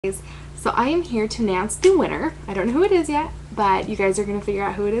So I am here to announce the winner. I don't know who it is yet, but you guys are going to figure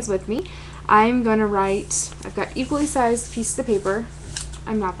out who it is with me. I'm going to write, I've got equally sized pieces of paper.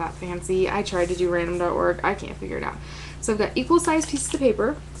 I'm not that fancy. I tried to do random.org. I can't figure it out. So I've got equal sized pieces of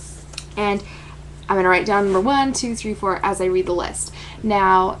paper, and I'm going to write down number 1, 2, 3, 4 as I read the list.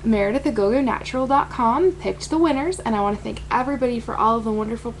 Now, Meredith at GoGoNatural.com picked the winners, and I want to thank everybody for all of the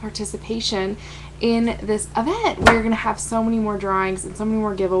wonderful participation in this event. We're going to have so many more drawings and so many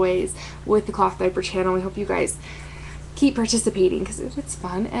more giveaways with the Cloth Diaper channel. We hope you guys keep participating because it's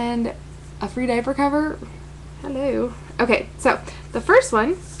fun, and a free diaper cover. Hello. Okay, so the first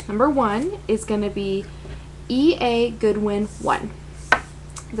one, number 1, is going to be E.A. Goodwin 1.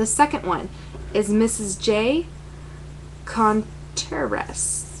 The second one is Mrs. J.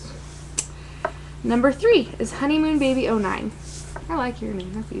 Contreras. Number 3 is Honeymoon Baby 09. I like your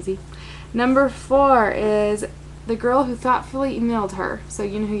name, that's easy. Number 4 is the girl who thoughtfully emailed her. So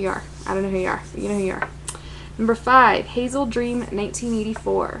you know who you are. I don't know who you are, but you know who you are. Number 5, Hazel Dream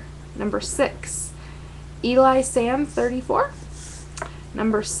 1984. Number 6, Eli Sam 34.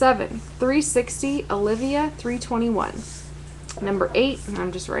 Number 7, 360 Olivia 321. Number 8, and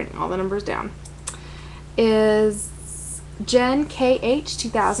I'm just writing all the numbers down, is Jen KH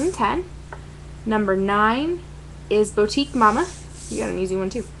 2010. Number 9 is Boutique Mama. You got an easy one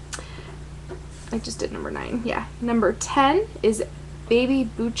too. I just did number 9. Yeah. Number 10 is Baby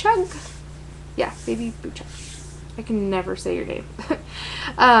Boochug. Yeah, Baby Boochug. I can never say your name.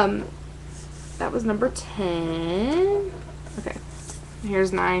 That was number 10. Okay.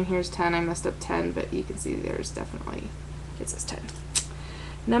 Here's 9. Here's 10. I messed up 10, but you can see there's definitely, it says 10.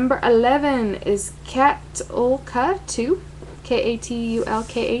 Number 11 is Katulka 2.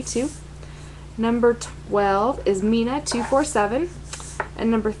 Katulka 2. Number 12 is Mina 247.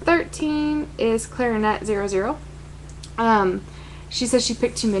 And number 13 is Clarinet 00. She says she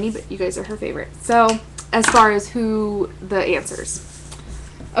picked too many, but you guys are her favorite. So, as far as who the answers.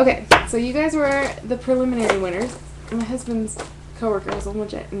 Okay, so you guys were the preliminary winners. My husband's coworker has a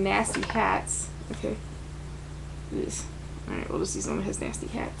bunch of nasty hats. Okay. Alright, we'll just use one of his nasty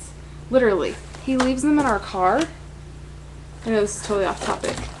hats. Literally, he leaves them in our car. I know this is totally off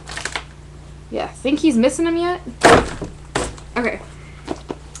topic. Yeah, think he's missing them yet? Okay.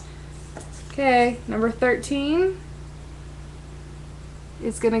 Okay, number 13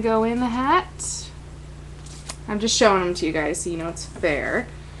 is going to go in the hat. I'm just showing them to you guys so you know it's fair.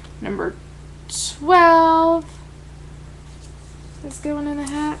 Number 12 is going in the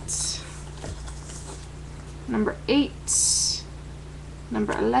hat. Number 8.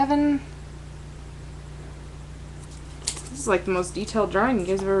 Number 11. This is like the most detailed drawing you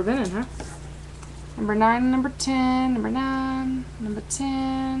guys have ever been in, huh? Number 9 and number 10. Number 9. Number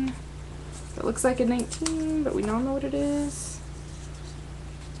 10. It looks like a 19, but we don't know what it is.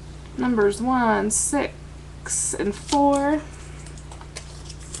 Numbers 1, 6, and 4.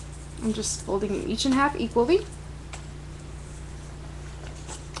 I'm just folding each in half equally.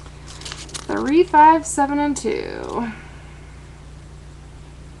 3, 5, 7, and 2.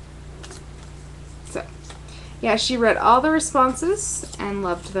 So, yeah, she read all the responses and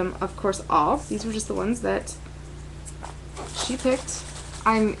loved them, of course, all. These were just the ones that she picked.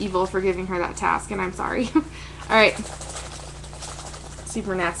 I'm evil for giving her that task, and I'm sorry. Alright.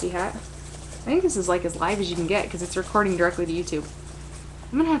 Super nasty hat. I think this is like as live as you can get because it's recording directly to YouTube.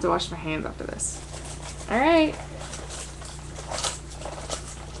 I'm going to have to wash my hands after this. Alright.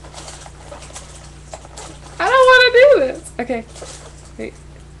 I don't want to do this. Okay. Wait.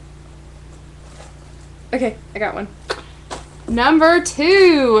 Okay, I got one. Number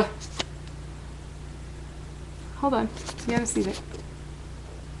 2. Hold on. You gotta see that.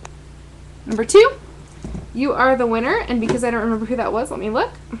 Number 2, you are the winner, and because I don't remember who that was, let me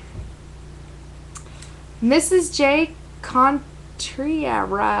look. Mrs. J. Contreras.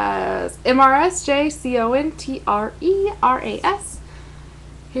 MRSJCONTRERAS.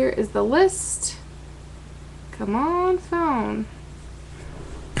 Here is the list. Come on, phone.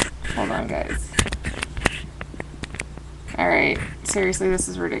 Hold on, guys. Alright, seriously, this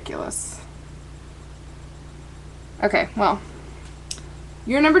is ridiculous. Okay, well,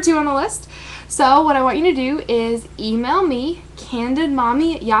 you're number 2 on the list. So what I want you to do is email me,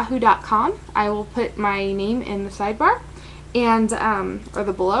 candidmommy@yahoo.com. I will put my name in the sidebar and or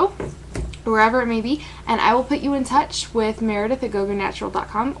the below, wherever it may be, and I will put you in touch with Meredith at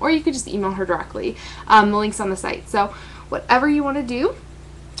GoGoNatural.com, or you could just email her directly. The link's on the site. So whatever you want to do,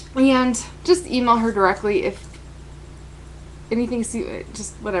 and just email her directly if anything,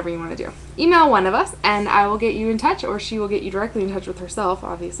 just whatever you want to do. Email one of us and I will get you in touch, or she will get you directly in touch with herself,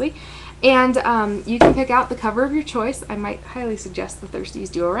 obviously. And you can pick out the cover of your choice. I might highly suggest the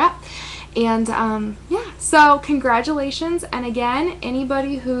Thirsties Duo Wrap. And yeah, so congratulations. And again,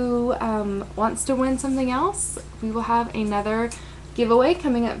 anybody who wants to win something else, we will have another giveaway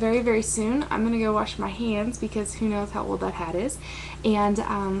coming up very, very soon. I'm going to go wash my hands because who knows how old that hat is. And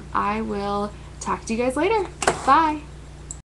I will talk to you guys later. Bye.